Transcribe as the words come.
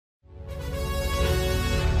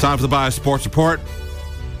Time for the Bias Sports Report.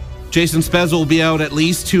 Jason Spezza will be out at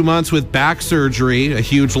least 2 months with back surgery, a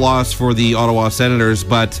huge loss for the Ottawa Senators.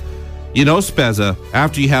 But you know, Spezza,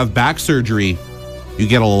 after you have back surgery, you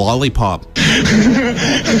get a lollipop. Yeah,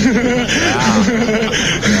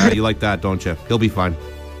 you like that, don't you? He'll be fine.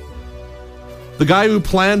 The guy who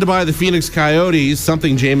planned to buy the Phoenix Coyotes,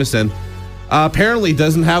 something Jameson, apparently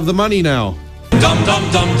doesn't have the money now. Dum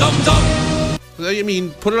dum dum dum dum. I mean,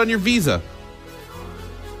 put it on your Visa.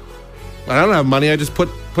 I don't have money. I just put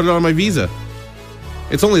it on my Visa.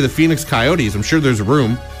 It's only the Phoenix Coyotes. I'm sure there's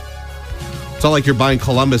room. It's not like you're buying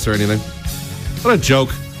Columbus or anything. What a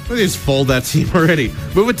joke. Why they just fold that team already?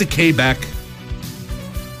 Move it to Quebec.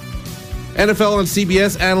 NFL on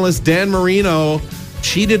CBS analyst Dan Marino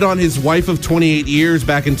cheated on his wife of 28 years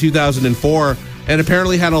back in 2004 and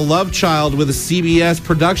apparently had a love child with a CBS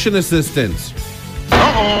production assistant.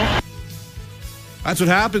 Uh-oh. That's what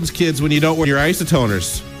happens, kids, when you don't wear your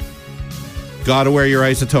isotoners. Gotta wear your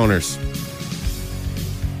isotoners.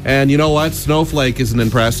 And you know what? Snowflake isn't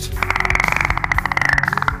impressed.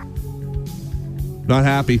 Not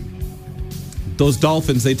happy. Those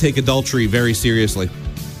Dolphins, they take adultery very seriously.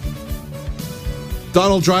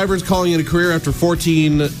 Donald Driver's calling it a career after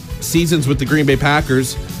 14 seasons with the Green Bay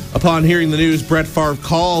Packers. Upon hearing the news, Brett Favre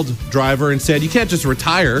called Driver and said, you can't just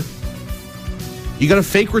retire. You got to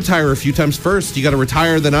fake retire a few times first. You got to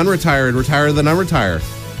retire, then unretire, and retire, then unretire.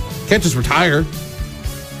 You can't just retire.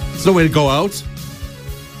 There's no way to go out.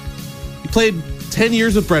 He played 10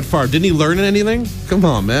 years with Brett Favre. Didn't he learn anything? Come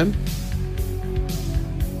on, man.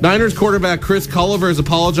 Niners quarterback Chris Culliver has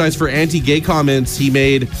apologized for anti-gay comments he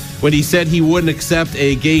made when he said he wouldn't accept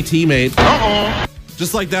a gay teammate. Uh-oh.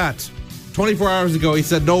 Just like that. 24 hours ago, he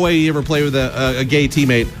said no way he ever played with a gay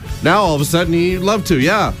teammate. Now, all of a sudden, he'd love to.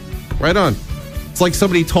 Yeah, right on. It's like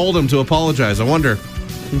somebody told him to apologize. I wonder.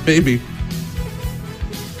 Maybe.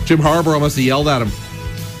 Jim Harbaugh must have yelled at him.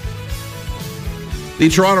 The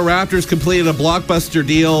Toronto Raptors completed a blockbuster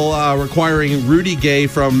deal requiring Rudy Gay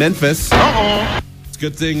from Memphis. Uh-oh. It's a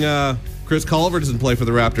good thing Chris Culliver doesn't play for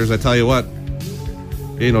the Raptors, I tell you what.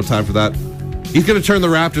 Ain't no time for that. He's going to turn the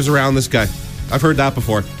Raptors around, this guy. I've heard that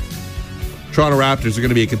before. Toronto Raptors are going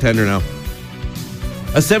to be a contender now.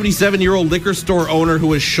 A 77-year-old liquor store owner who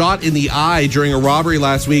was shot in the eye during a robbery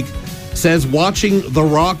last week says watching The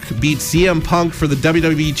Rock beat CM Punk for the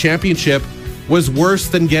WWE Championship was worse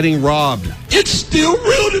than getting robbed. It's still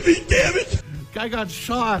real to me, damn it. Guy got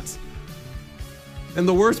shot. And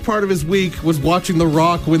the worst part of his week was watching The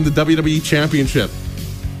Rock win the WWE Championship.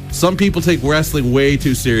 Some people take wrestling way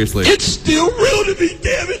too seriously. It's still real to me,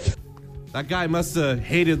 damn it. That guy must have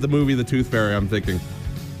hated the movie The Tooth Fairy, I'm thinking.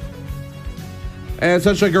 And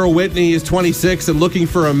SUNshine Girl Whitney is 26 and looking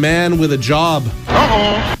for a man with a job.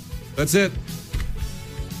 Uh-oh. That's it.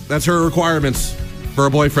 That's her requirements for a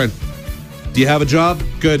boyfriend. Do you have a job?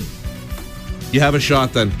 Good. You have a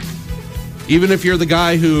shot then. Even if you're the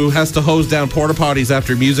guy who has to hose down porta potties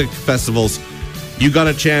after music festivals, you got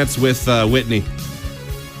a chance with Whitney.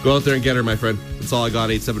 Go out there and get her, my friend. That's all I got.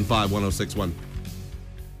 875-1061.